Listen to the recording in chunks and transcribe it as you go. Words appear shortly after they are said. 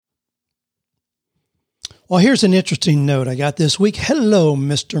Well, here's an interesting note I got this week. Hello,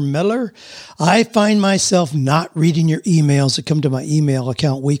 Mr. Miller. I find myself not reading your emails that come to my email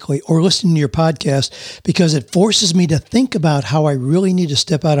account weekly or listening to your podcast because it forces me to think about how I really need to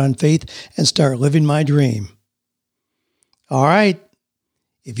step out on faith and start living my dream. All right.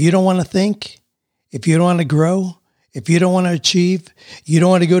 If you don't want to think, if you don't want to grow, if you don't want to achieve, you don't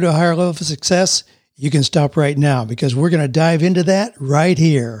want to go to a higher level of success, you can stop right now because we're going to dive into that right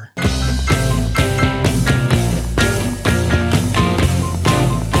here.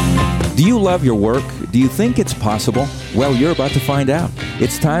 Do you love your work? Do you think it's possible? Well, you're about to find out.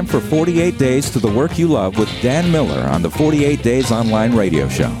 It's time for 48 Days to the Work You Love with Dan Miller on the 48 Days Online Radio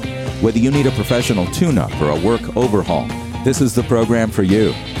Show. Whether you need a professional tune-up or a work overhaul, this is the program for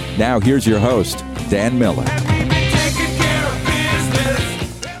you. Now, here's your host, Dan Miller.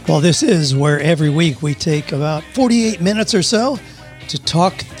 Well, this is where every week we take about 48 minutes or so to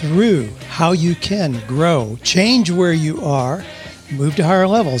talk through how you can grow, change where you are, move to higher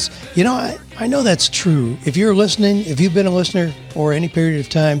levels. You know, I know that's true. If you're listening, if you've been a listener for any period of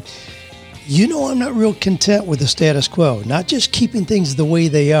time, you know I'm not real content with the status quo, not just keeping things the way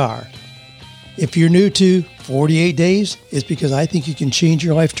they are. If you're new to 48 Days, it's because I think you can change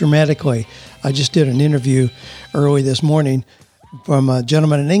your life dramatically. I just did an interview early this morning from a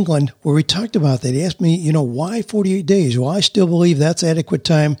gentleman in England where we talked about that. He asked me, why 48 days? Well, I still believe that's adequate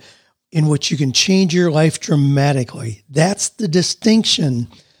time in which you can change your life dramatically. That's the distinction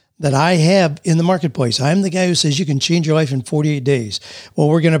that I have in the marketplace. I'm the guy who says you can change your life in 48 days. Well,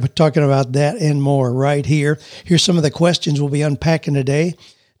 we're going to be talking about that and more right here. Here's some of the questions we'll be unpacking today.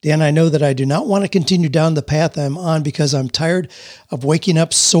 Dan, I know that I do not want to continue down the path I'm on because I'm tired of waking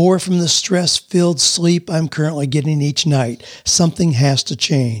up sore from the stress-filled sleep I'm currently getting each night. Something has to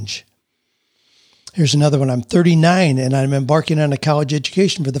change. Here's another one. I'm 39 and I'm embarking on a college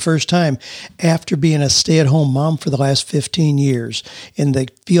education for the first time after being a stay-at-home mom for the last 15 years. In the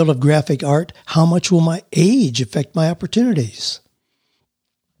field of graphic art, how much will my age affect my opportunities?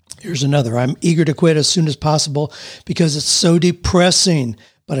 Here's another. I'm eager to quit as soon as possible because it's so depressing,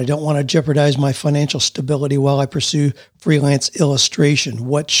 but I don't want to jeopardize my financial stability while I pursue freelance illustration.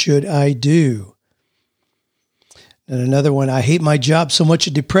 What should I do? And another one, I hate my job so much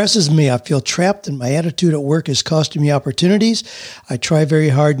it depresses me. I feel trapped and my attitude at work is costing me opportunities. I try very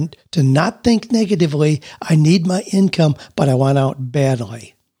hard to not think negatively. I need my income, but I want out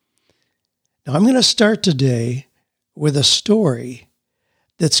badly. Now I'm going to start today with a story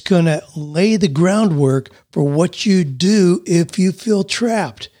that's going to lay the groundwork for what you do if you feel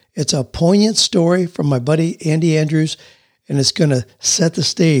trapped. It's a poignant story from my buddy Andy Andrews, and it's going to set the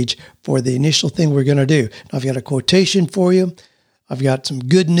stage for the initial thing we're going to do. Now, I've got a quotation for you. I've got some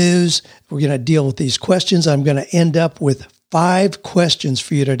good news. We're going to deal with these questions. I'm going to end up with 5 questions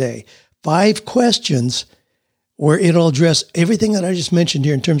for you today. 5 questions where it'll address everything that I just mentioned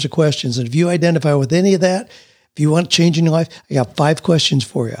here in terms of questions. And if you identify with any of that, if you want change in your life, I got 5 questions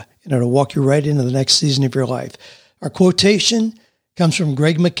for you, and it'll walk you right into the next season of your life. Our quotation comes from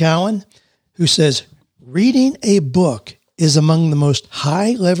Greg McKeown, who says, reading a book is among the most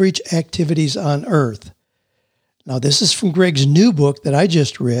high leverage activities on earth. Now, this is from Greg's new book that I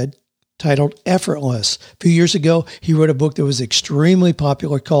just read titled Effortless. A few years ago, he wrote a book that was extremely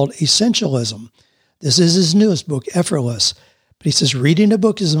popular called Essentialism. This is his newest book, Effortless. But he says, reading a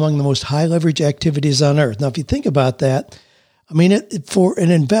book is among the most high leverage activities on earth. Now, if you think about that, for an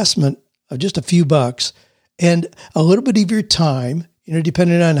investment of just a few bucks and a little bit of your time,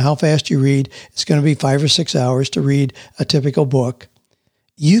 depending on how fast you read, it's going to be 5 or 6 hours to read a typical book.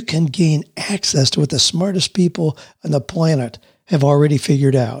 You can gain access to what the smartest people on the planet have already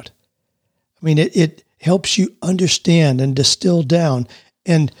figured out. It helps you understand and distill down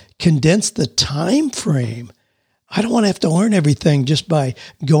and condense the time frame. I don't want to have to learn everything just by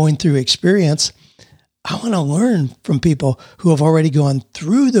going through experience. I want to learn from people who have already gone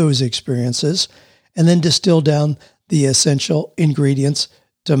through those experiences and then distill down the essential ingredients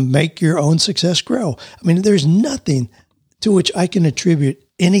to make your own success grow. There's nothing to which I can attribute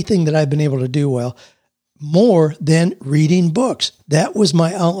anything that I've been able to do well more than reading books. That was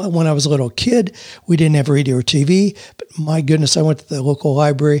my outlet when I was a little kid. We didn't have radio or TV, but my goodness, I went to the local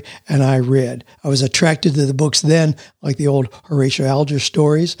library and I read. I was attracted to the books then, like the old Horatio Alger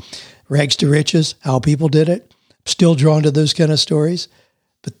stories, Rags to Riches, How People Did It. Still drawn to those kind of stories.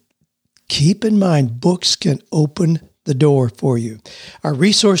 Keep in mind, books can open the door for you. Our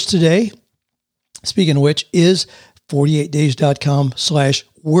resource today, speaking of which, is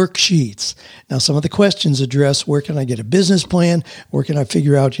 48days.com/worksheets. Now, some of the questions address where can I get a business plan? Where can I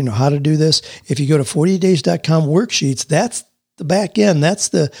figure out, how to do this? If you go to 48days.com worksheets, that's the back end. That's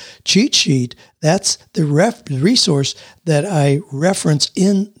the cheat sheet. That's the resource that I reference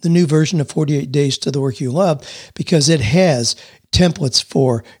in the new version of 48 Days to the Work You Love, because it has templates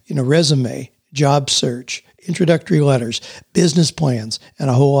for, resume, job search, introductory letters, business plans, and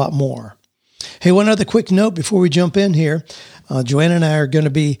a whole lot more. Hey, one other quick note before we jump in here. Joanna and I are going to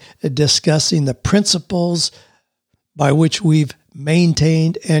be discussing the principles by which we've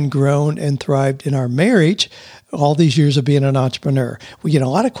maintained and grown and thrived in our marriage all these years of being an entrepreneur. We get a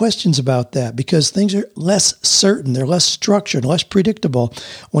lot of questions about that because things are less certain, they're less structured, less predictable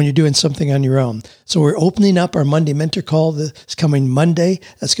when you're doing something on your own. So we're opening up our Monday Mentor Call this coming Monday.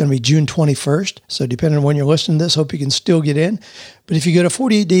 That's going to be June 21st. So depending on when you're listening to this, hope you can still get in. But if you go to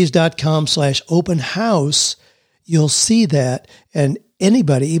 48days.com/open house, you'll see that. And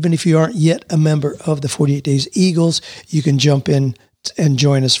anybody, even if you aren't yet a member of the 48 Days Eagles, you can jump in and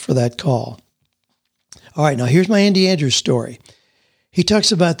join us for that call. All right, now here's my Andy Andrews story. He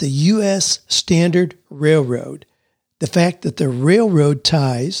talks about the U.S. Standard Railroad, the fact that the railroad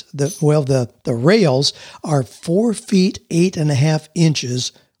ties, the rails are 4 feet, 8.5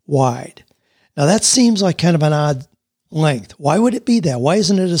 inches wide. Now that seems like kind of an odd length. Why would it be that? Why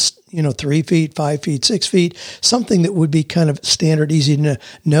isn't it 3 feet, 5 feet, 6 feet, something that would be kind of standard, easy to know?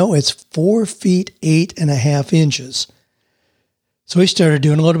 No, it's 4 feet, 8.5 inches. So he started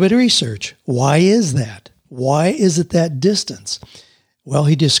doing a little bit of research. Why is that? Why is it that distance? Well,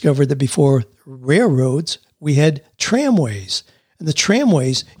 he discovered that before railroads, we had tramways. And the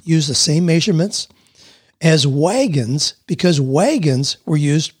tramways used the same measurements as wagons because wagons were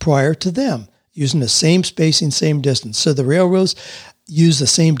used prior to them, using the same spacing, same distance. So the railroads use the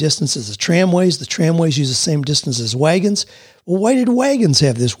same distance as the tramways use the same distance as wagons. Well, why did wagons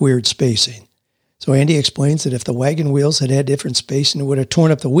have this weird spacing? So Andy explains that if the wagon wheels had different spacing, it would have torn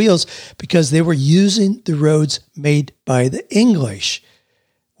up the wheels because they were using the roads made by the English.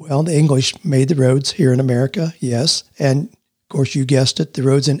 Well, the English made the roads here in America, yes. And of course, you guessed it, the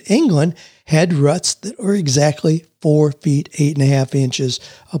roads in England had ruts that were exactly 4 feet, 8.5 inches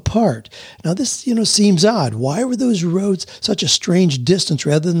apart. Now this, seems odd. Why were those roads such a strange distance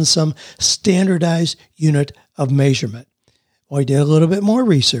rather than some standardized unit of measurement? Well, he did a little bit more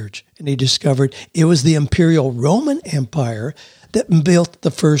research, and he discovered it was the Imperial Roman Empire that built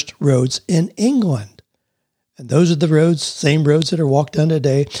the first roads in England. And those are the roads, same roads that are walked on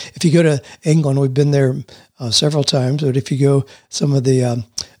today. If you go to England, we've been there several times, but if you go some of the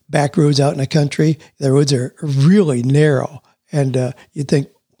back roads out in the country, the roads are really narrow. And you'd think,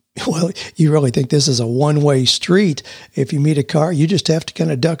 well, you really think this is a one-way street. If you meet a car, you just have to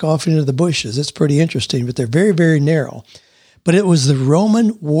kind of duck off into the bushes. It's pretty interesting, but they're very, very narrow. But it was the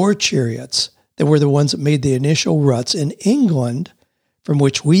Roman war chariots that were the ones that made the initial ruts in England, from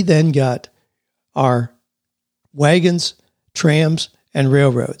which we then got our wagons, trams, and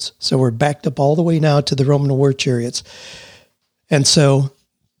railroads. So we're backed up all the way now to the Roman war chariots. And so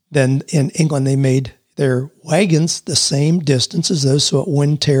then in England, they made their wagons the same distance as those, so it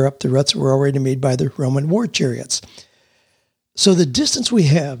wouldn't tear up the ruts that were already made by the Roman war chariots. So the distance we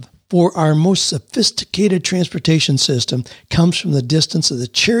have for our most sophisticated transportation system comes from the distance of the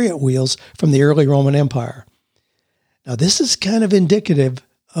chariot wheels from the early Roman Empire. Now, this is kind of indicative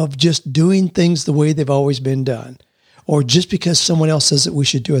of just doing things the way they've always been done, or just because someone else says that we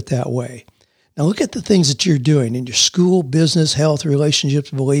should do it that way. Now, look at the things that you're doing in your school, business, health, relationships,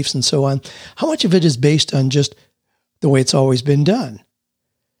 beliefs, and so on. How much of it is based on just the way it's always been done?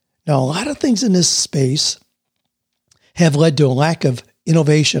 Now, a lot of things in this space have led to a lack of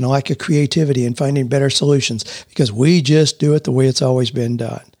innovation, a lack of creativity, and finding better solutions because we just do it the way it's always been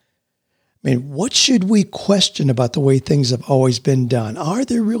done. I mean, what should we question about the way things have always been done? Are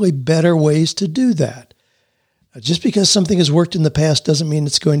there really better ways to do that? Just because something has worked in the past doesn't mean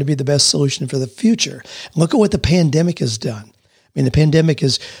it's going to be the best solution for the future. Look at what the pandemic has done. I mean, the pandemic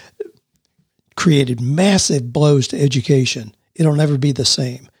has created massive blows to education. It'll never be the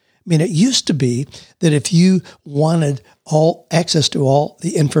same. I mean, it used to be that if you wanted all access to all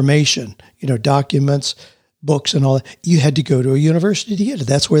the information, documents, books and all that, you had to go to a university to get it.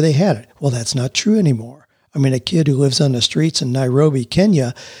 That's where they had it. Well, that's not true anymore. I mean, a kid who lives on the streets in Nairobi,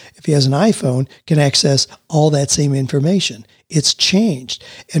 Kenya, if he has an iPhone, can access all that same information. It's changed.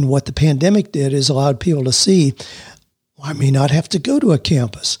 And what the pandemic did is allowed people to see, I may not have to go to a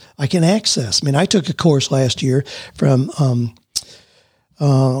campus. I can access. I mean, I took a course last year from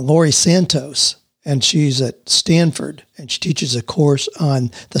Laurie Santos, and she's at Stanford, and she teaches a course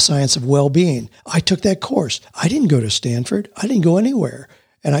on the science of well-being. I took that course. I didn't go to Stanford. I didn't go anywhere.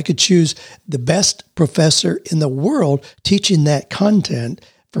 And I could choose the best professor in the world teaching that content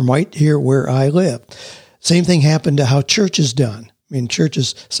from right here where I live. Same thing happened to how church is done. I mean,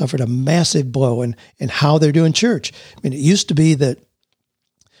 churches suffered a massive blow in how they're doing church. I mean, it used to be that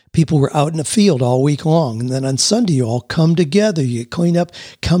people were out in the field all week long, and then on Sunday you all come together, you clean up,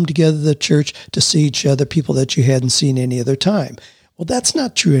 come together to the church to see each other, people that you hadn't seen any other time. Well, that's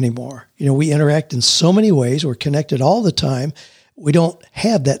not true anymore. We interact in so many ways. We're connected all the time. We don't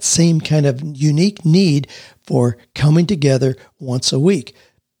have that same kind of unique need for coming together once a week.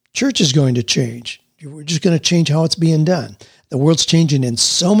 Church is going to change. We're just going to change how it's being done. The world's changing in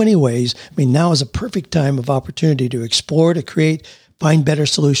so many ways. I mean, now is a perfect time of opportunity to explore, to create, find better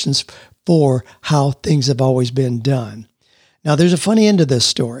solutions for how things have always been done. Now, there's a funny end to this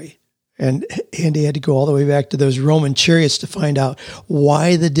story. And Andy had to go all the way back to those Roman chariots to find out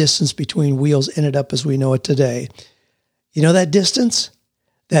why the distance between wheels ended up as we know it today. You know that distance?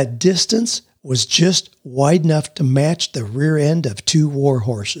 That distance was just wide enough to match the rear end of 2 war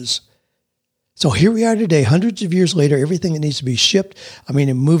horses. So here we are today, hundreds of years later, everything that needs to be shipped. I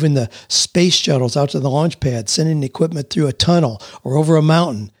mean, moving the space shuttles out to the launch pad, sending equipment through a tunnel or over a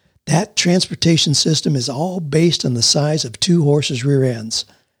mountain. That transportation system is all based on the size of 2 horses' rear ends.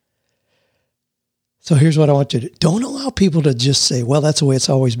 So here's what I want you to do. Don't allow people to just say, well, that's the way it's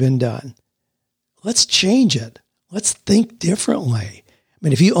always been done. Let's change it. Let's think differently. I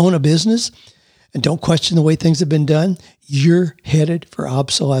mean, if you own a business and don't question the way things have been done, you're headed for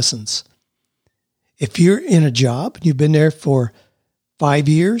obsolescence. If you're in a job and you've been there for 5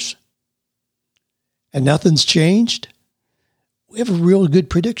 years and nothing's changed, we have a real good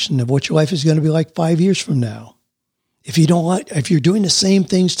prediction of what your life is going to be like 5 years from now. If you're doing the same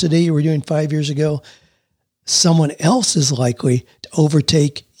things today you were doing 5 years ago, someone else is likely to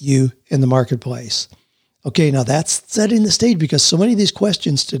overtake you in the marketplace. Okay, now that's setting the stage because so many of these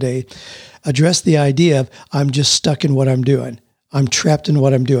questions today address the idea of I'm just stuck in what I'm doing. I'm trapped in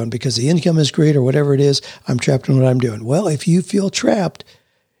what I'm doing because the income is great or whatever it is. I'm trapped in what I'm doing. Well, if you feel trapped,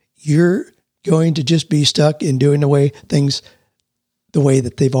 you're going to just be stuck in doing things the way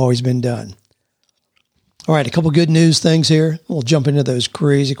that they've always been done. All right, a couple good news things here. We'll jump into those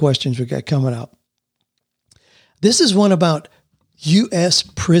crazy questions we got coming up. This is one about U.S.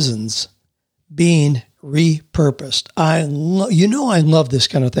 prisons being repurposed. I love this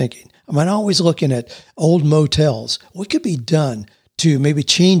kind of thinking. I'm always looking at old motels. What could be done to maybe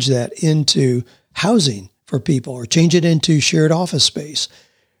change that into housing for people or change it into shared office space?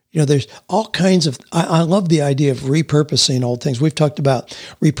 There's all kinds of, I love the idea of repurposing old things. We've talked about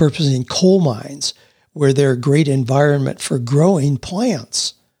repurposing coal mines where they're a great environment for growing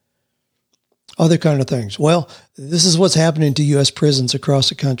plants. Other kind of things. Well, this is what's happening to U.S. prisons across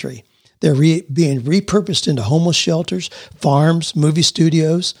the country. They're being repurposed into homeless shelters, farms, movie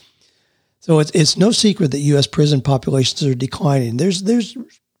studios. So it's no secret that U.S. prison populations are declining. There's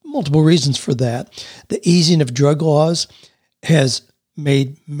multiple reasons for that. The easing of drug laws has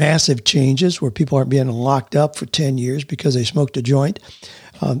made massive changes where people aren't being locked up for 10 years because they smoked a joint.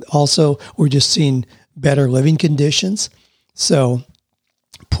 Also, we're just seeing better living conditions. So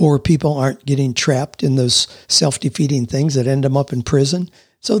poor people aren't getting trapped in those self-defeating things that end them up in prison.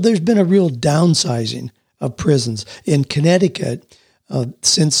 So there's been a real downsizing of prisons. In Connecticut,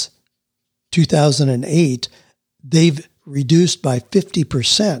 since 2008, they've reduced by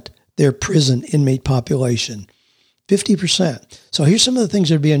 50% their prison inmate population. 50%. So here's some of the things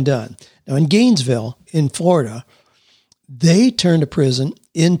that are being done. Now in Gainesville, in Florida, they turned a prison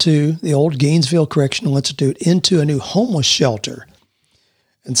into the old Gainesville Correctional Institute into a new homeless shelter.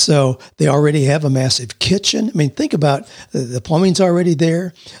 And so they already have a massive kitchen. I mean, think about the plumbing's already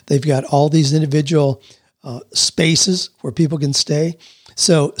there. They've got all these individual spaces where people can stay.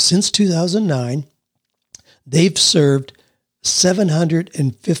 So since 2009, they've served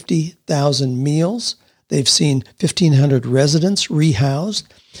 750,000 meals. They've seen 1,500 residents rehoused.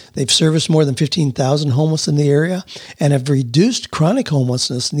 They've serviced more than 15,000 homeless in the area and have reduced chronic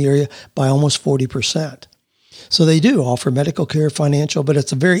homelessness in the area by almost 40%. So they do offer medical care, financial, but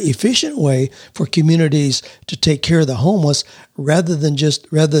it's a very efficient way for communities to take care of the homeless rather than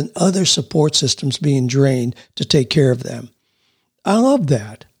other support systems being drained to take care of them. I love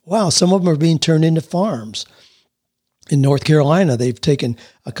that. Wow, some of them are being turned into farms. In North Carolina, they've taken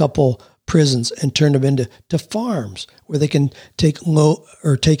a couple prisons and turned them into farms where they can take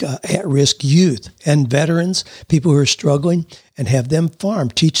at-risk youth and veterans, people who are struggling, and have them farm,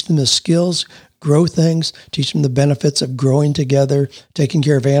 teach them the skills, grow things, teach them the benefits of growing together, taking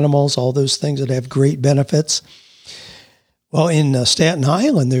care of animals, all those things that have great benefits. Well, in Staten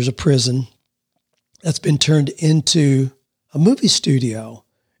Island, there's a prison that's been turned into a movie studio.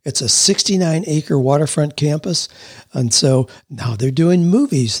 It's a 69-acre waterfront campus, and so now they're doing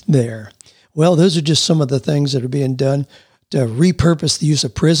movies there. Well, those are just some of the things that are being done to repurpose the use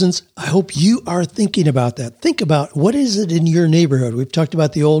of prisons. I hope you are thinking about that. Think about what is it in your neighborhood. We've talked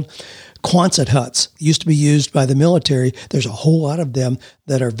about the old Quonset huts. Used to be used by the military. There's a whole lot of them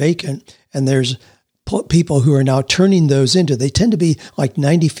that are vacant, and there's people who are now turning those into, they tend to be like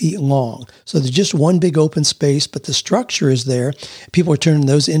 90 feet long. So there's just one big open space, but the structure is there. People are turning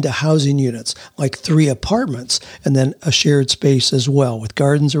those into housing units, like 3 apartments, and then a shared space as well with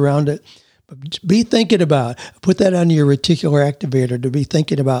gardens around it. But be thinking about, put that on your reticular activator to be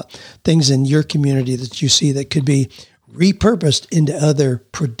thinking about things in your community that you see that could be repurposed into other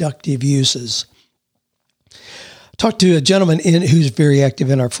productive uses. Talked to a gentleman who's very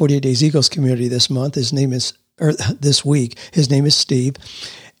active in our 48 Days Eagles community this week. His name is Steve.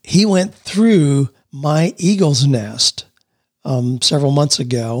 He went through my Eagles Nest several months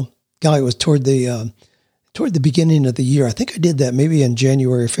ago. Golly, it was toward the beginning of the year. I think I did that maybe in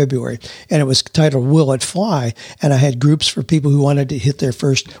January or February, and it was titled Will It Fly? And I had groups for people who wanted to hit their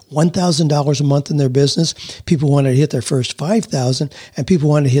first $1,000 a month in their business, people who wanted to hit their first $5,000, and people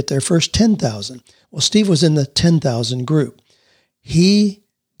who wanted to hit their first $10,000. Well, Steve was in the 10,000 group. He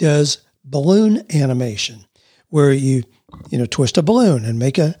does balloon animation where you twist a balloon and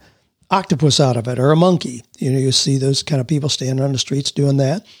make a octopus out of it or a monkey. You see those kind of people standing on the streets doing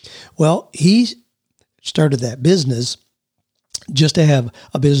that. Well, he started that business just to have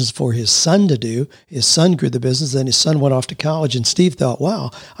a business for his son to do. His son grew the business, then his son went off to college, and Steve thought,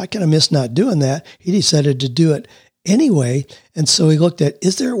 wow, I kind of miss not doing that. He decided to do it anyway, and so he looked at,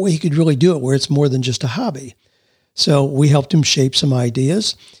 is there a way he could really do it where it's more than just a hobby? So we helped him shape some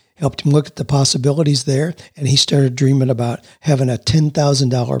ideas, helped him look at the possibilities there, and he started dreaming about having a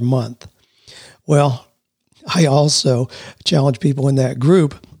 $10,000 month. Well, I also challenge people in that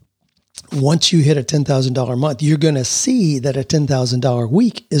group, once you hit a $10,000 month, you're going to see that a $10,000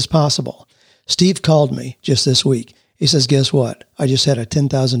 week is possible. Steve called me just this week. He says, guess what? I just had a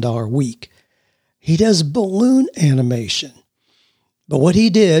 $10,000 week. He does balloon animation. But what he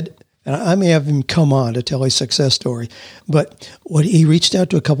did, and I may have him come on to tell his success story, but what he reached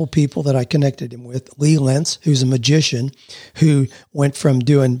out to a couple people that I connected him with, Lee Lentz, who's a magician, who went from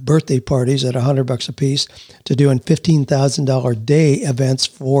doing birthday parties at $100 a piece to doing $15,000 day events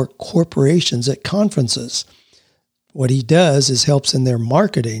for corporations at conferences. What he does is helps in their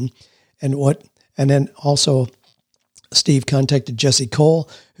marketing, and then also Steve contacted Jesse Cole,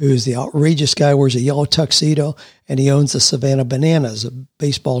 who's the outrageous guy, wears a yellow tuxedo, and he owns the Savannah Bananas, a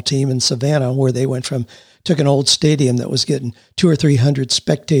baseball team in Savannah, where they took an old stadium that was getting 200 or 300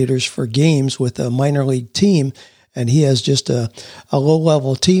 spectators for games with a minor league team, and he has just a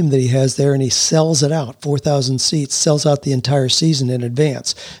low-level team that he has there, and he sells it out, 4,000 seats, sells out the entire season in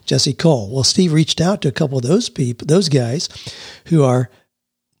advance. Jesse Cole. Well, Steve reached out to a couple of those guys who are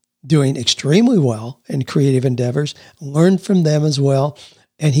doing extremely well in creative endeavors, learned from them as well,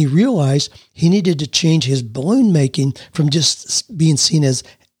 and he realized he needed to change his balloon making from just being seen as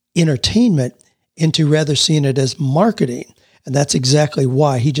entertainment into rather seeing it as marketing. And that's exactly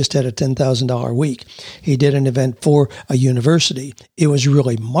why he just had a $10,000 week. He did an event for a university. It was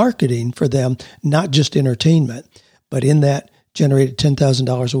really marketing for them, not just entertainment, but in that generated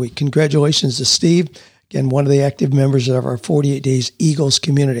 $10,000 a week. Congratulations to Steve. Again, one of the active members of our 48 Days Eagles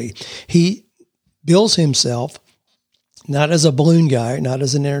community. He bills himself not as a balloon guy, not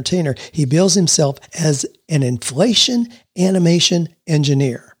as an entertainer. He bills himself as an inflation animation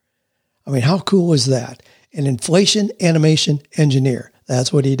engineer. I mean, how cool is that? An inflation animation engineer.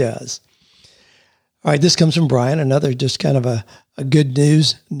 That's what he does. All right, this comes from Brian, another just kind of a good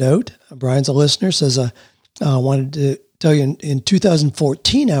news note. Brian's a listener, says, I wanted to tell you, in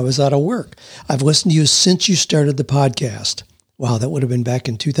 2014, I was out of work. I've listened to you since you started the podcast. Wow, that would have been back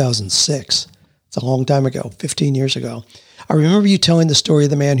in 2006. It's a long time ago, 15 years ago. I remember you telling the story of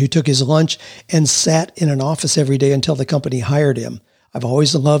the man who took his lunch and sat in an office every day until the company hired him. I've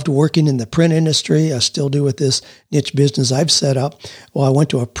always loved working in the print industry. I still do with this niche business I've set up. Well, I went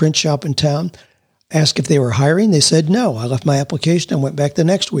to a print shop in town, asked if they were hiring. They said no. I left my application and went back the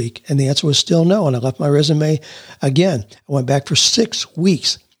next week, and the answer was still no, and I left my resume again. I went back for 6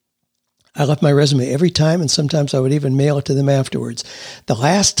 weeks. I left my resume every time, and sometimes I would even mail it to them afterwards. The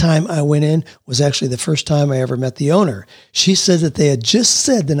last time I went in was actually the first time I ever met the owner. She said that they had just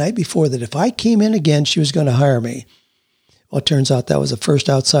said the night before that if I came in again, she was going to hire me. Well, it turns out that was the first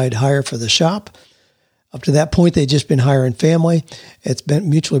outside hire for the shop. Up to that point, they'd just been hiring family. It's been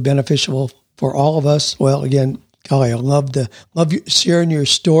mutually beneficial for all of us. Well, again, golly, I love you sharing your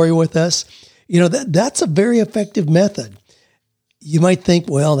story with us. That's a very effective method. You might think,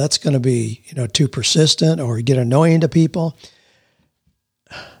 well, that's going to be, too persistent or get annoying to people.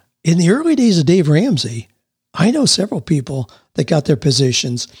 In the early days of Dave Ramsey, I know several people that got their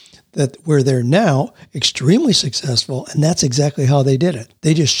positions that where they're now extremely successful, and that's exactly how they did it.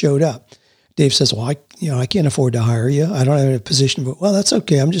 They just showed up. Dave says, well, I can't afford to hire you. I don't have a position, but well, that's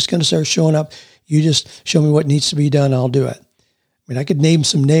okay. I'm just going to start showing up. You just show me what needs to be done. I'll do it. I mean, I could name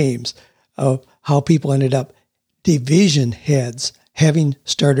some names of how people ended up division heads having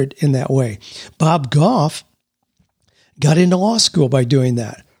started in that way. Bob Goff got into law school by doing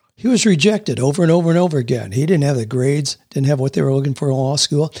that. He was rejected over and over and over again. He didn't have the grades, didn't have what they were looking for in law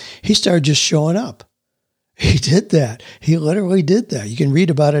school. He started just showing up. He did that. He literally did that. You can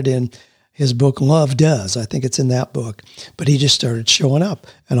read about it in his book, Love Does. I think it's in that book. But he just started showing up.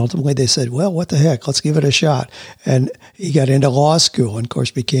 And ultimately they said, well, what the heck? Let's give it a shot. And he got into law school and, of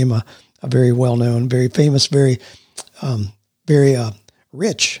course, became a very well-known, very famous, very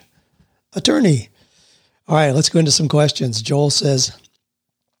rich attorney. All right, let's go into some questions. Joel says,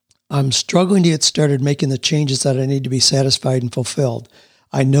 I'm struggling to get started making the changes that I need to be satisfied and fulfilled.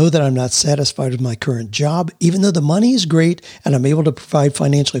 I know that I'm not satisfied with my current job. Even though the money is great and I'm able to provide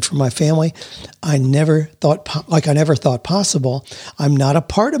financially for my family, I never thought possible. I'm not a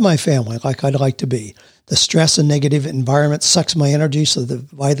part of my family like I'd like to be. The stress and negative environment sucks my energy so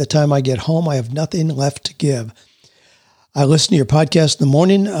that by the time I get home, I have nothing left to give. I listen to your podcast in the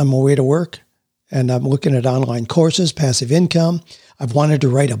morning on my way to work, and I'm looking at online courses, passive income. I've wanted to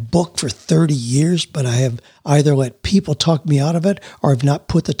write a book for 30 years, but I have either let people talk me out of it or I've not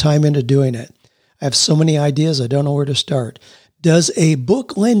put the time into doing it. I have so many ideas, I don't know where to start. Does a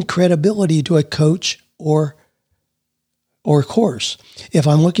book lend credibility to a coach or course? If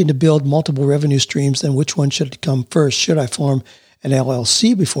I'm looking to build multiple revenue streams, then which one should come first? Should I form an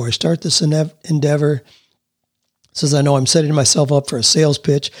LLC before I start this endeavor? Says, I know I'm setting myself up for a sales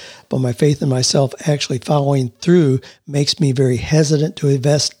pitch, but my faith in myself actually following through makes me very hesitant to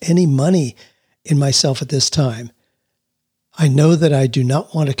invest any money in myself at this time. I know that I do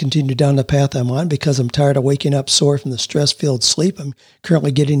not want to continue down the path I'm on because I'm tired of waking up sore from the stress-filled sleep I'm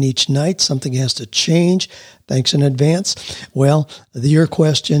currently getting each night. Something has to change. Thanks in advance. Well, your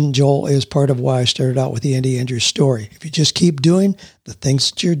question, Joel, is part of why I started out with the Andy Andrews story. If you just keep doing the things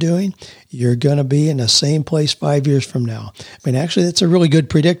that you're doing, you're going to be in the same place 5 years from now. I mean, actually, that's a really good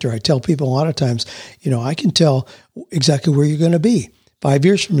predictor. I tell people a lot of times, I can tell exactly where you're going to be 5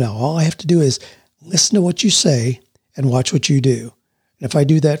 years from now. All I have to do is listen to what you say and watch what you do. And if I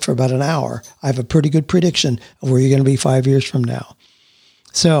do that for about an hour, I have a pretty good prediction of where you're going to be 5 years from now.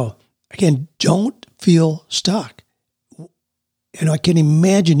 So again, don't feel stuck. I can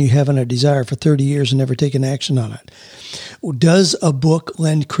imagine you having a desire for 30 years and never taking action on it. Does a book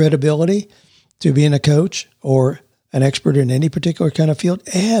lend credibility to being a coach or an expert in any particular kind of field?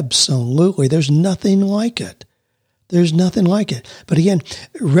 Absolutely. There's nothing like it. There's nothing like it. But again,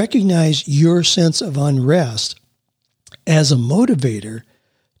 recognize your sense of unrest as a motivator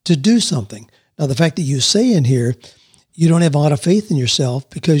to do something. Now, the fact that you say in here, you don't have a lot of faith in yourself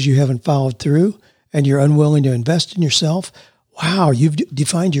because you haven't followed through and you're unwilling to invest in yourself. Wow, you've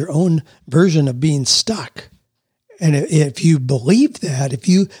defined your own version of being stuck. And if you believe that, if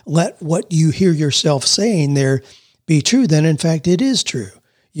you let what you hear yourself saying there be true, then in fact it is true.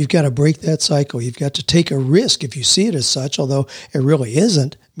 You've got to break that cycle. You've got to take a risk if you see it as such, although it really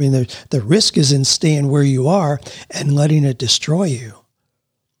isn't. I mean, the risk is in staying where you are and letting it destroy you.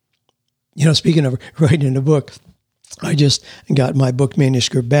 Speaking of writing a book, I just got my book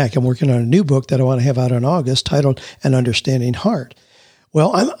manuscript back. I'm working on a new book that I want to have out in August titled An Understanding Heart.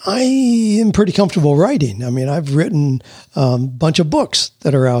 Well, I am pretty comfortable writing. I mean, I've written a bunch of books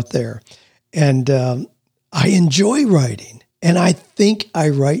that are out there, and I enjoy writing. And I think I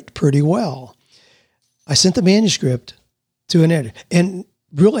write pretty well. I sent the manuscript to an editor. And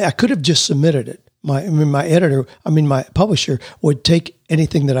really, I could have just submitted it. My publisher would take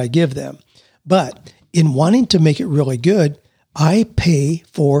anything that I give them. But in wanting to make it really good, I pay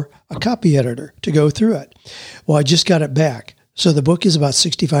for a copy editor to go through it. Well, I just got it back. So the book is about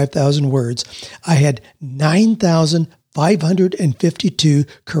 65,000 words. I had 9,552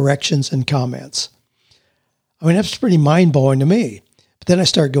 corrections and comments. I mean, that's pretty mind-blowing to me. But then I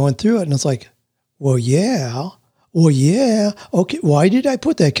start going through it, and it's like, well, yeah. Okay, why did I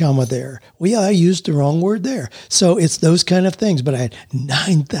put that comma there? Well, yeah, I used the wrong word there. So it's those kind of things. But I had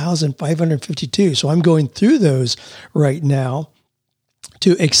 9,552. So I'm going through those right now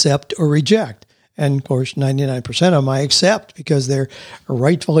to accept or reject. And, of course, 99% of them I accept because they're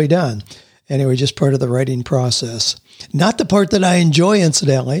rightfully done. Anyway, just part of the writing process. Not the part that I enjoy,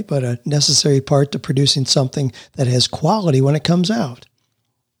 incidentally, but a necessary part to producing something that has quality when it comes out.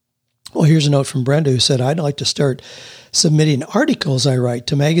 Well, here's a note from Brenda who said, I'd like to start submitting articles I write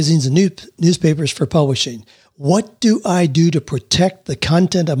to magazines and newspapers for publishing. What do I do to protect the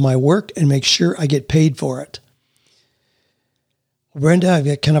content of my work and make sure I get paid for it? Brenda, I've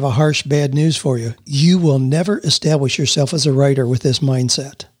got kind of a harsh, bad news for you. You will never establish yourself as a writer with this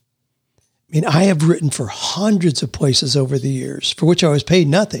mindset. I mean, I have written for hundreds of places over the years, for which I was paid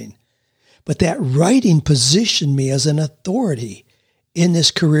nothing. But that writing positioned me as an authority in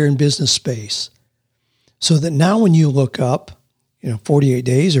this career and business space. So that now when you look up, 48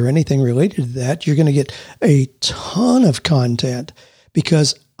 days or anything related to that, you're going to get a ton of content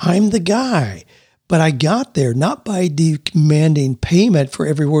because I'm the guy. But I got there not by demanding payment for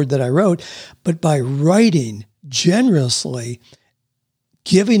every word that I wrote, but by writing generously,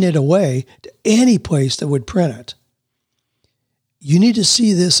 giving it away to any place that would print it. You need to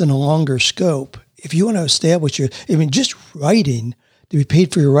see this in a longer scope. If you want to establish just writing, to be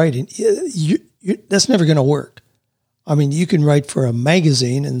paid for your writing, that's never going to work. I mean, you can write for a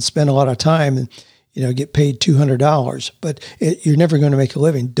magazine and spend a lot of time and, get paid $200, but you're never going to make a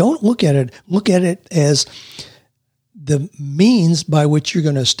living. Don't look at it. Look at it as the means by which you're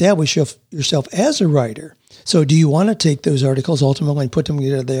going to establish yourself as a writer. So do you want to take those articles ultimately and put them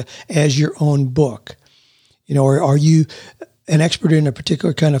together as your own book? Or are you an expert in a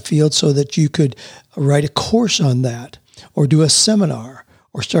particular kind of field so that you could write a course on that or do a seminar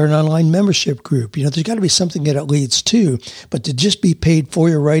or start an online membership group? There's got to be something that it leads to, but to just be paid for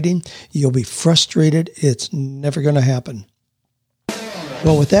your writing, you'll be frustrated. It's never going to happen.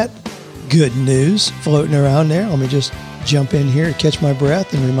 Well, with that good news floating around there, let me just jump in here to catch my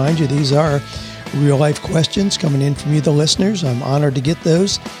breath and remind you these are real life questions coming in from you, the listeners. I'm honored to get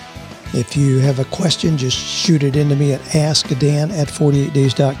those. If you have a question, just shoot it into me at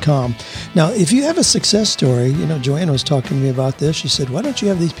askdan@48days.com. Now, if you have a success story, Joanna was talking to me about this. She said, why don't you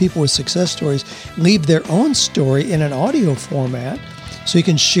have these people with success stories leave their own story in an audio format so you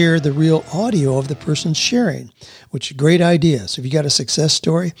can share the real audio of the person sharing, which is a great idea. So if you got a success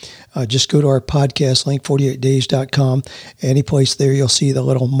story, just go to our podcast link, 48days.com. Any place there, you'll see the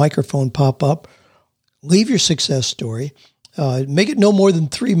little microphone pop up. Leave your success story. Make it no more than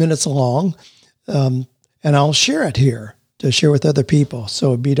 3 minutes long, and I'll share it here to share with other people.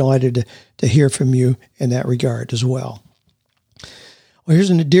 So I'd be delighted to hear from you in that regard as well. Well, here's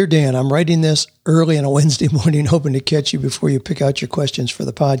a Dear Dan, I'm writing this early on a Wednesday morning, hoping to catch you before you pick out your questions for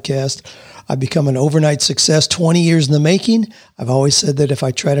the podcast. I've become an overnight success, 20 years in the making. I've always said that if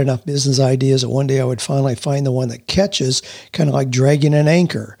I tried enough business ideas, that one day I would finally find the one that catches, kind of like dragging an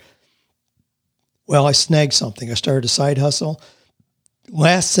anchor. Well, I snagged something. I started a side hustle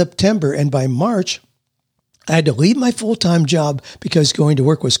last September, and by March, I had to leave my full-time job because going to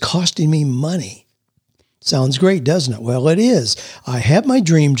work was costing me money. Sounds great, doesn't it? Well, it is. I have my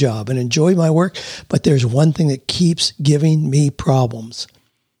dream job and enjoy my work, but there's one thing that keeps giving me problems.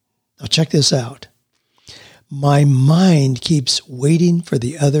 Now, check this out. My mind keeps waiting for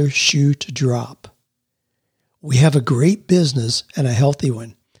the other shoe to drop. We have a great business and a healthy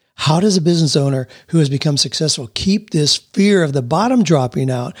one. How does a business owner who has become successful keep this fear of the bottom dropping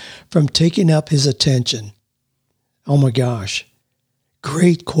out from taking up his attention? Oh my gosh,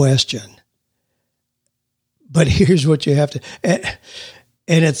 great question. But here's what you have to, and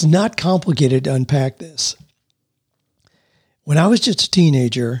it's not complicated to unpack this. When I was just a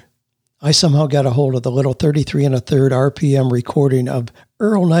teenager, I somehow got a hold of the little 33 1/3 RPM recording of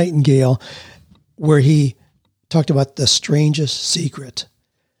Earl Nightingale, where he talked about the strangest secret.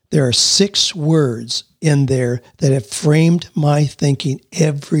 There are 6 words in there that have framed my thinking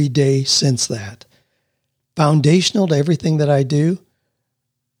every day since that. Foundational to everything that I do,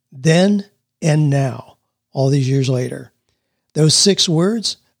 then and now, all these years later. Those 6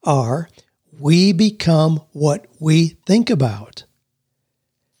 words are, we become what we think about.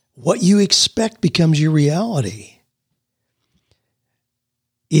 What you expect becomes your reality.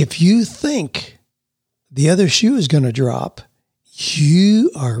 If you think the other shoe is going to drop,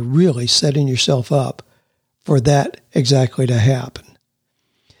 you are really setting yourself up for that exactly to happen.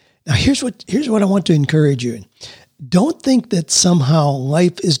 Now, here's what I want to encourage you in. Don't think that somehow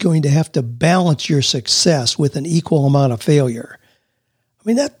life is going to have to balance your success with an equal amount of failure. I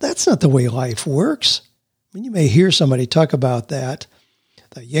mean, that's not the way life works. I mean, you may hear somebody talk about that,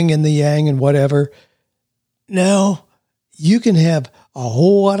 the yin and the yang and whatever. No, you can have a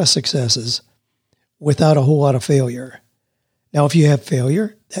whole lot of successes without a whole lot of failure. Now, if you have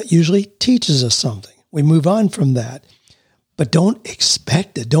failure, that usually teaches us something. We move on from that. But don't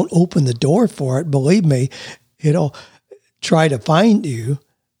expect it. Don't open the door for it. Believe me, it'll try to find you.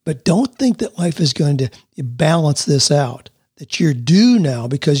 But don't think that life is going to balance this out. that you're due now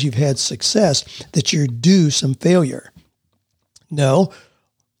because you've had success, that you're due some failure. No,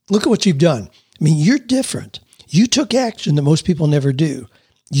 look at what you've done. I mean, you're different. You took action that most people never do.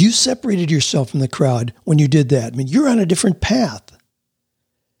 You separated yourself from the crowd when you did that. I mean, you're on a different path. I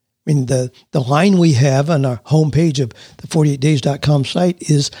mean, the line we have on our homepage of the 48days.com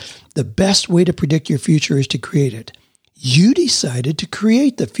site is the best way to predict your future is to create it. You decided to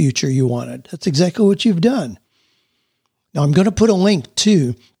create the future you wanted. That's exactly what you've done. Now, I'm going to put a link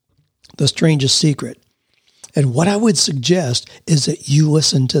to The Strangest Secret. And what I would suggest is that you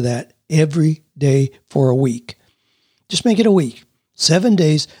listen to that every day for a week. Just make it a week. 7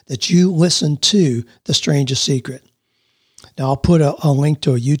 days that you listen to The Strangest Secret. Now, I'll put a link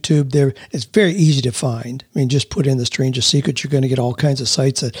to a YouTube there. It's very easy to find. I mean, just put in The Strangest Secret. You're going to get all kinds of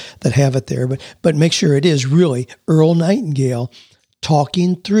sites that have it there. But make sure it is really Earl Nightingale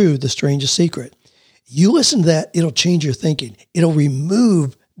talking through The Strangest Secret. You listen to that, it'll change your thinking. It'll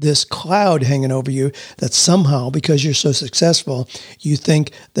remove this cloud hanging over you that somehow, because you're so successful, you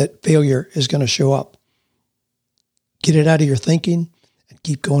think that failure is going to show up. Get it out of your thinking and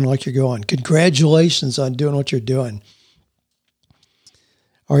keep going like you're going. Congratulations on doing what you're doing.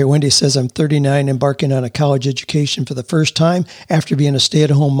 All right, Wendy says, I'm 39, embarking on a college education for the first time after being a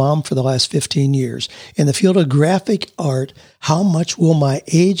stay-at-home mom for the last 15 years. In the field of graphic art, how much will my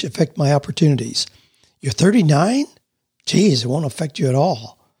age affect my opportunities? You're 39? Geez, it won't affect you at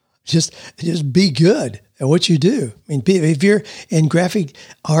all. Just be good at what you do. I mean, if you're in graphic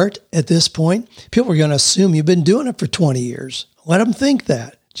art at this point, people are going to assume you've been doing it for 20 years. Let them think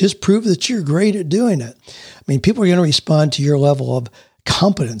that. Just prove that you're great at doing it. I mean, people are going to respond to your level of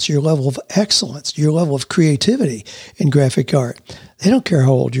competence, your level of excellence, your level of creativity in graphic art. They don't care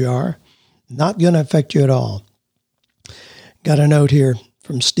how old you are. Not going to affect you at all. Got a note here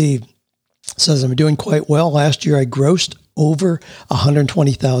from Steve. It says, I'm doing quite well. Last year I grossed over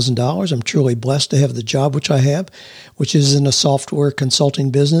 $120,000. I'm truly blessed to have the job which I have, which is in a software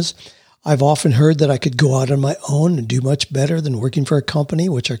consulting business. I've often heard that I could go out on my own and do much better than working for a company,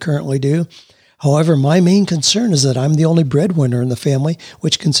 which I currently do. However, my main concern is that I'm the only breadwinner in the family,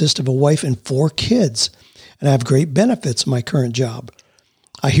 which consists of a wife and 4 kids, and I have great benefits in my current job.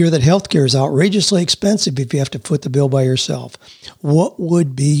 I hear that healthcare is outrageously expensive if you have to foot the bill by yourself. What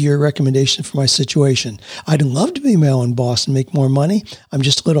would be your recommendation for my situation? I'd love to be my own boss and make more money. I'm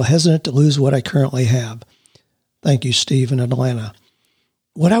just a little hesitant to lose what I currently have. Thank you, Steve in Atlanta.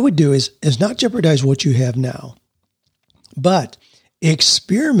 What I would do is not jeopardize what you have now, but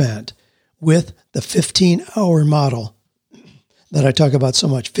experiment with the 15-hour model that I talk about so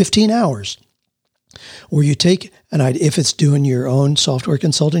much. 15 hours where you take an idea. If it's doing your own software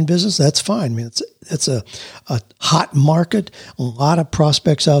consulting business, that's fine. I mean, it's a hot market, a lot of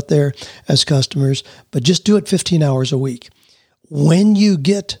prospects out there as customers, but just do it 15 hours a week. When you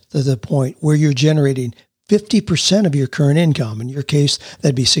get to the point where you're generating 50% of your current income, in your case,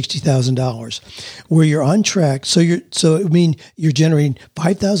 that'd be $60,000, where you're on track. So I mean, you're generating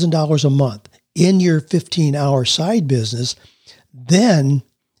 $5,000 a month in your 15-hour side business, then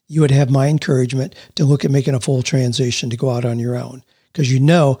you would have my encouragement to look at making a full transition to go out on your own. Because you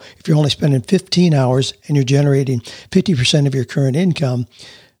know, if you're only spending 15 hours and you're generating 50% of your current income,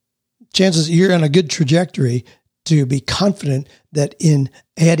 chances you're on a good trajectory to be confident that in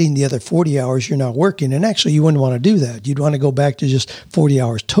adding the other 40 hours, you're not working. And actually, you wouldn't want to do that. You'd want to go back to just 40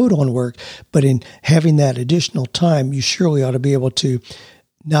 hours total on work. But in having that additional time, you surely ought to be able to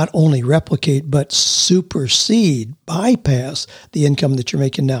not only replicate, but supersede, bypass the income that you're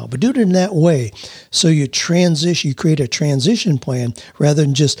making now. But do it in that way. So you create a transition plan rather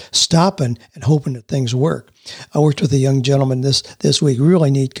than just stopping and hoping that things work. I worked with a young gentleman this week, really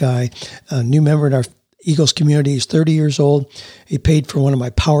neat guy, a new member in our Eagles community. He's 30 years old. He paid for one of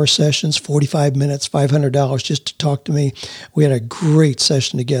my power sessions, 45 minutes, $500 just to talk to me. We had a great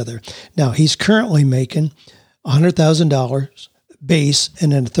session together. Now, he's currently making $100,000 base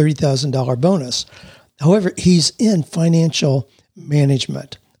and then a $30,000 bonus. However, he's in financial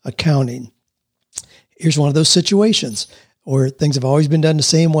management, accounting. Here's one of those situations where things have always been done the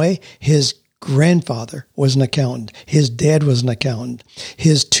same way. His grandfather was an accountant. His dad was an accountant.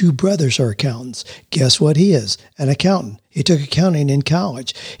 His 2 brothers are accountants. Guess what he is? An accountant. He took accounting in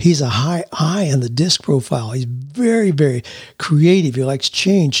college. He's a high I on the DISC profile. He's very, very creative. He likes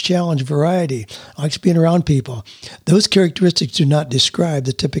change, challenge, variety. Likes being around people. Those characteristics do not describe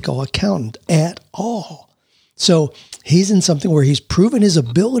the typical accountant at all. So he's in something where he's proven his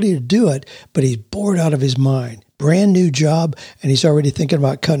ability to do it, but he's bored out of his mind. Brand new job, and he's already thinking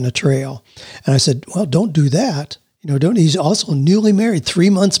about cutting a trail. And I said, well, don't do that. He's also newly married,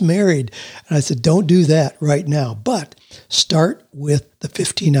 3 months married. And I said, don't do that right now. But Start with the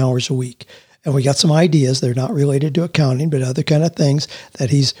 15 hours a week. And we got some ideas. They're not related to accounting, but other kind of things that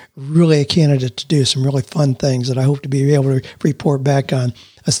he's really a candidate to do, some really fun things that I hope to be able to report back on.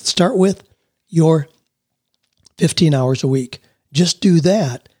 I said, start with your 15 hours a week. Just do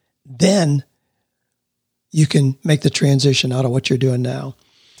that. Then you can make the transition out of what you're doing now.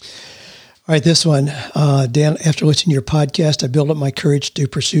 All right, this one, Dan, after listening to your podcast, I built up my courage to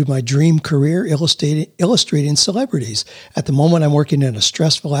pursue my dream career illustrating celebrities. At the moment, I'm working in a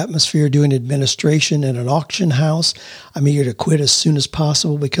stressful atmosphere doing administration in an auction house. I'm eager to quit as soon as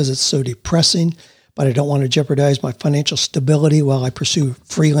possible because it's so depressing, but I don't want to jeopardize my financial stability while I pursue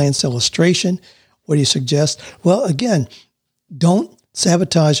freelance illustration. What do you suggest? Well, again, don't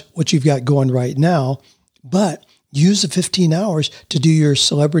sabotage what you've got going right now, but use the 15 hours to do your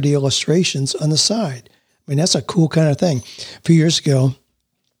celebrity illustrations on the side. I mean, that's a cool kind of thing. A few years ago,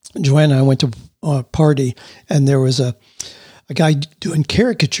 Joanne and I went to a party, and there was a guy doing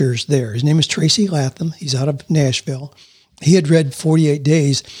caricatures there. His name is Tracy Latham. He's out of Nashville. He had read 48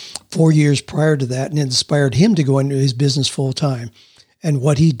 Days 4 years prior to that, and it inspired him to go into his business full time. And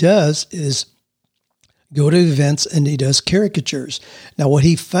what he does is go to events, and he does caricatures. Now, what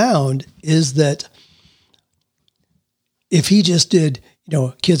he found is that if he just did,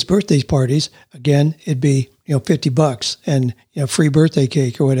 kids' birthday parties, again, it'd be, $50 and, free birthday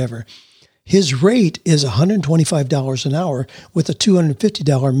cake or whatever. His rate is $125 an hour with a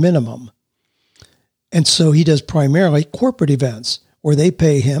 $250 minimum. And so he does primarily corporate events where they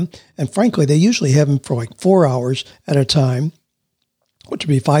pay him. And frankly, they usually have him for like 4 hours at a time, which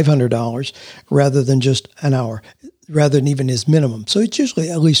would be $500 rather than just an hour, rather than even his minimum. So it's usually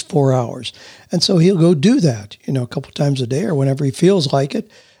at least 4 hours. And so he'll go do that, a couple times a day or whenever he feels like it.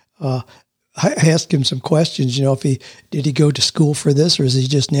 I asked him some questions, did he go to school for this or is he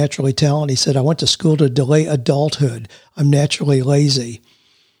just naturally talented? He said, I went to school to delay adulthood. I'm naturally lazy.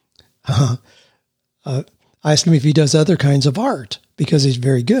 I asked him if he does other kinds of art because he's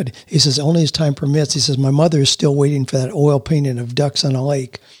very good. He says, only as time permits. He says, my mother is still waiting for that oil painting of ducks on a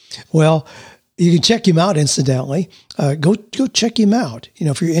lake. Well, you can check him out, incidentally. Go check him out.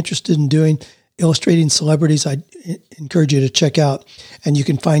 If you're interested in illustrating celebrities, I encourage you to check out. And you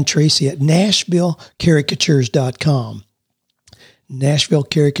can find Tracy at NashvilleCaricatures.com.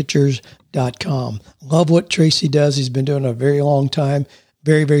 NashvilleCaricatures.com. Love what Tracy does. He's been doing it a very long time.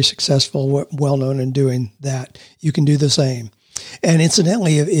 Very, very successful, well-known in doing that. You can do the same. And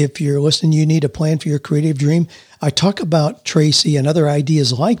incidentally, if you're listening, you need a plan for your creative dream. I talk about Tracy and other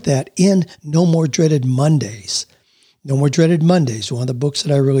ideas like that in No More Dreaded Mondays. No More Dreaded Mondays, one of the books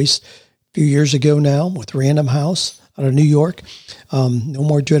that I released a few years ago now with Random House out of New York. No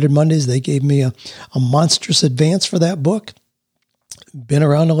More Dreaded Mondays. They gave me a monstrous advance for that book. Been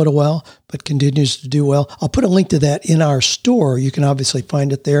around a little while, but continues to do well. I'll put a link to that in our store. You can obviously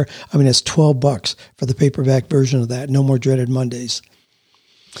find it there. It's $12 for the paperback version of that. No More Dreaded Mondays.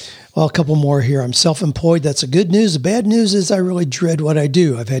 Well, a couple more here. I'm self-employed. That's the good news. The bad news is I really dread what I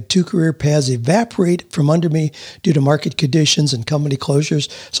do. I've had 2 career paths evaporate from under me due to market conditions and company closures.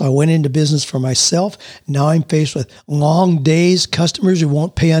 So I went into business for myself. Now I'm faced with long days, customers who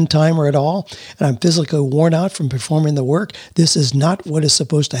won't pay on time or at all, and I'm physically worn out from performing the work. This is not what is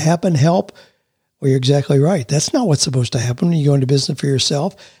supposed to happen. Help. Well, you're exactly right. That's not what's supposed to happen when you go into business for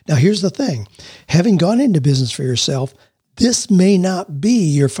yourself. Now, here's the thing. Having gone into business for yourself, this may not be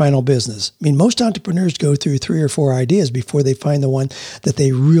your final business. Most entrepreneurs go through 3 or 4 ideas before they find the one that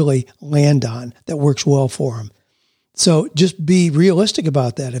they really land on that works well for them. So just be realistic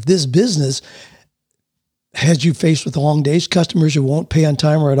about that. If this business has you faced with long days, customers who won't pay on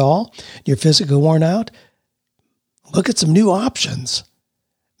time or at all, you're physically worn out, look at some new options.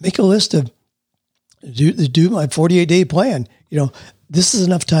 Make a list of do my 48-day plan. This is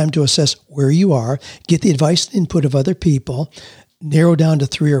enough time to assess where you are, get the advice and input of other people, narrow down to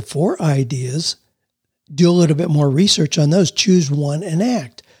 3 or 4 ideas, do a little bit more research on those, choose one and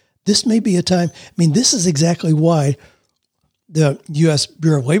act. This may be a time. This is exactly why the U.S.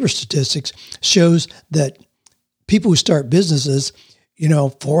 Bureau of Labor Statistics shows that people who start businesses,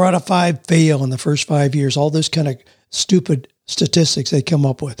 4 out of 5 fail in the first 5 years, all those kind of stupid statistics they come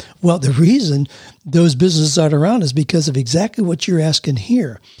up with. Well, the reason those businesses aren't around is because of exactly what you're asking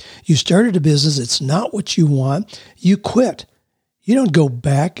here. You started a business. It's not what you want. You quit. You don't go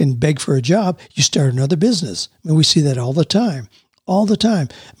back and beg for a job. You start another business. We see that all the time. All the time.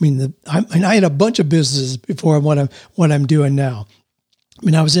 I had a bunch of businesses before what I'm doing now.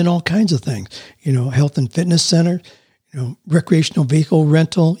 I was in all kinds of things, health and fitness center, recreational vehicle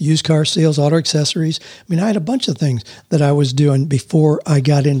rental, used car sales, auto accessories. I mean, I had a bunch of things that I was doing before I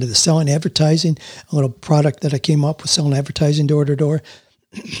got into the selling advertising, a little product that I came up with, selling advertising door to door.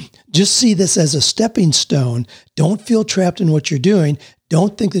 Just see this as a stepping stone. Don't feel trapped in what you're doing.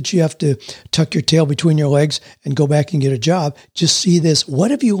 Don't think that you have to tuck your tail between your legs and go back and get a job. Just see this.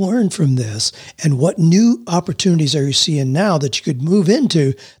 What have you learned from this? And what new opportunities are you seeing now that you could move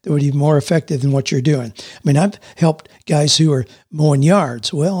into that would be more effective than what you're doing? I mean, I've helped guys who are mowing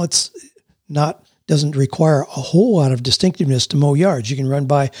yards. Well, doesn't require a whole lot of distinctiveness to mow yards. You can run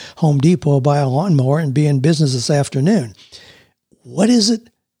by Home Depot, buy a lawnmower, and be in business this afternoon. What is it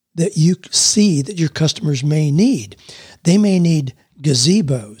that you see that your customers may need? They may need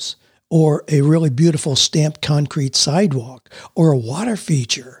gazebos or a really beautiful stamped concrete sidewalk or a water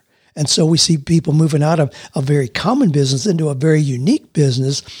feature. And so we see people moving out of a very common business into a very unique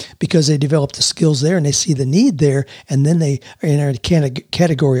business because they develop the skills there and they see the need there, and then they are in a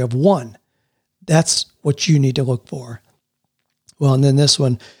category of one. That's what you need to look for. Well, and then this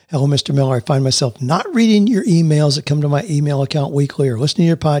one, hello, Mr. Miller. I find myself not reading your emails that come to my email account weekly or listening to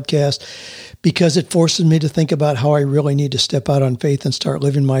your podcast because it forces me to think about how I really need to step out on faith and start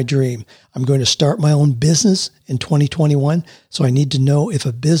living my dream. I'm going to start my own business in 2021, so I need to know if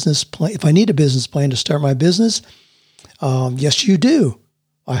I need a business plan to start my business. Yes, you do.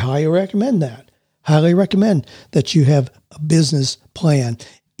 I highly recommend that. Highly recommend that you have a business plan.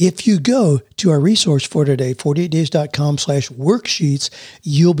 If you go to our resource for today, 48days.com/worksheets,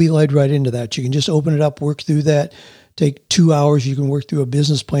 you'll be led right into that. You can just open it up, work through that, take 2 hours. You can work through a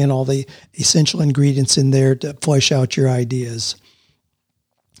business plan, all the essential ingredients in there to flesh out your ideas.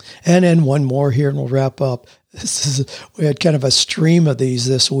 And then one more here and we'll wrap up. We had kind of a stream of these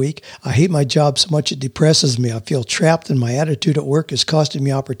this week. I hate my job so much it depresses me. I feel trapped and my attitude at work is costing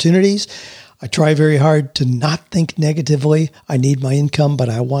me opportunities. I try very hard to not think negatively. I need my income, but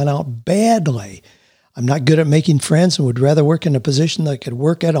I want out badly. I'm not good at making friends and would rather work in a position that I could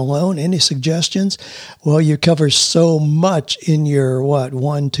work at alone. Any suggestions? Well, you cover so much in your,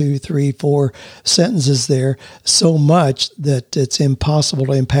 1, 2, 3, 4 sentences there, so much that it's impossible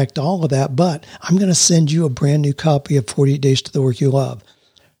to impact all of that. But I'm going to send you a brand new copy of 48 Days to the Work You Love.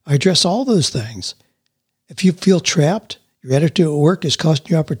 I address all those things. If you feel trapped, your attitude at work is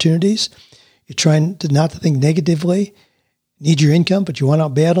costing you opportunities, you're trying to not to think negatively, need your income, but you want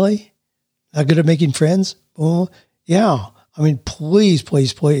out badly, not good at making friends. Well, yeah. I mean, please.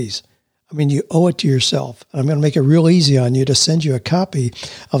 I mean, you owe it to yourself. I'm going to make it real easy on you to send you a copy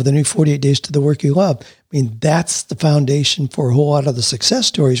of the new 48 Days to the Work You Love. I mean, that's the foundation for a whole lot of the success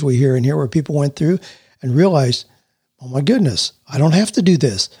stories we hear in here where people went through and realized, oh my goodness, I don't have to do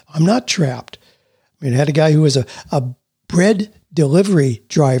this. I'm not trapped. I mean, I had a guy who was a bread delivery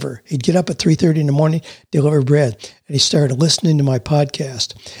driver. He'd get up at 3:30 in the morning, deliver bread, and he started listening to my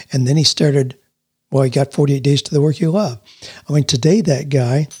podcast. And then he got 48 Days to the Work You Love. I mean, today that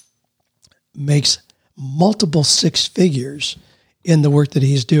guy makes multiple six figures in the work that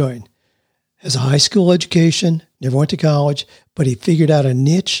he's doing. Has a high school education, never went to college, but he figured out a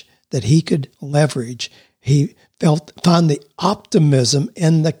niche that he could leverage. He found the optimism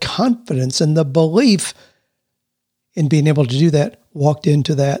and the confidence and the belief in being able to do that, walked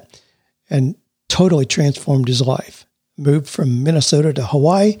into that, and totally transformed his life. Moved from Minnesota to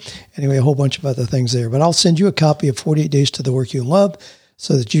Hawaii. Anyway, a whole bunch of other things there. But I'll send you a copy of 48 Days to the Work You Love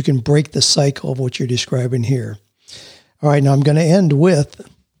so that you can break the cycle of what you're describing here. All right, now I'm going to end with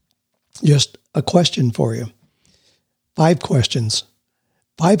just a question for you. 5 questions.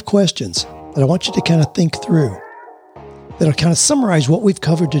 5 questions that I want you to kind of think through. That'll kind of summarize what we've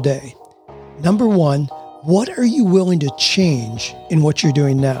covered today. Number 1, what are you willing to change in what you're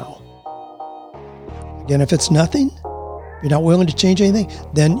doing now? Again, if it's nothing, you're not willing to change anything,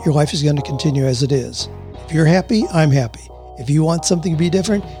 then your life is going to continue as it is. If you're happy, I'm happy. If you want something to be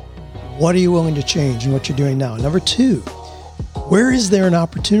different, what are you willing to change in what you're doing now? Number 2, where is there an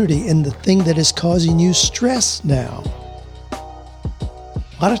opportunity in the thing that is causing you stress now?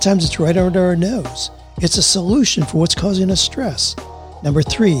 A lot of times it's right under our nose. It's a solution for what's causing us stress. Number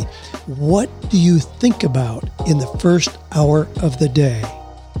 3, what do you think about in the first hour of the day?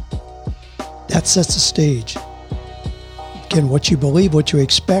 That sets the stage. Again, what you believe, what you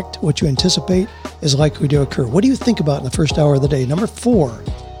expect, what you anticipate is likely to occur. What do you think about in the first hour of the day? Number 4,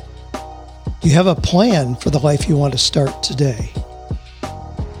 do you have a plan for the life you want to start today?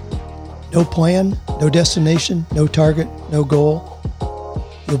 No plan, no destination, no target, no goal.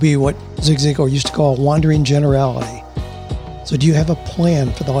 You'll be what Zig Ziglar used to call a wandering generality. So do you have a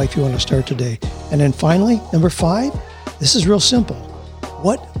plan for the life you want to start today? And then finally, number 5, this is real simple.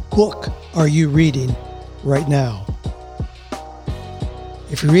 What book are you reading right now?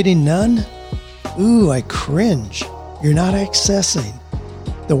 If you're reading none, ooh, I cringe. You're not accessing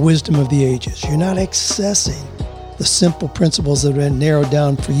the wisdom of the ages. You're not accessing the simple principles that have been narrowed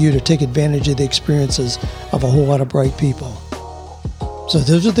down for you to take advantage of the experiences of a whole lot of bright people. So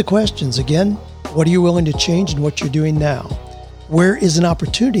those are the questions. Again, what are you willing to change and what you're doing now? Where is an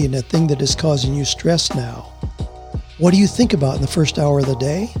opportunity in a thing that is causing you stress now? What do you think about in the first hour of the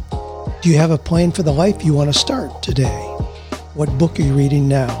day? Do you have a plan for the life you want to start today? What book are you reading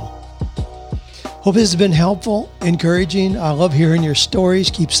now? Hope this has been helpful, encouraging. I love hearing your stories.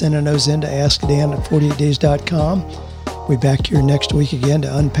 Keep sending those in to AskDan@48days.com. We'll be back here next week again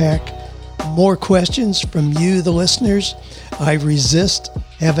to unpack more questions from you, the listeners. I resist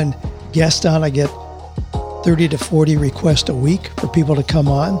having guests on. I get 30 to 40 requests a week for people to come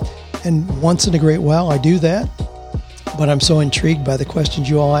on. And once in a great while, I do that. But I'm so intrigued by the questions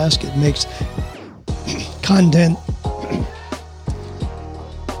you all ask. It makes content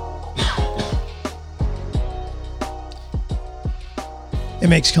It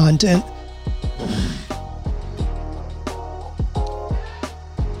makes content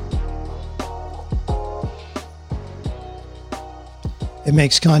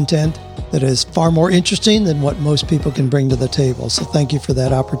that is far more interesting than what most people can bring to the table. So thank you for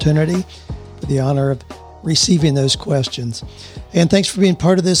that opportunity, for the honor of receiving those questions. And thanks for being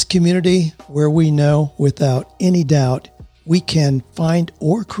part of this community where we know without any doubt we can find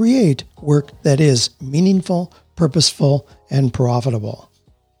or create work that is meaningful, purposeful, and profitable.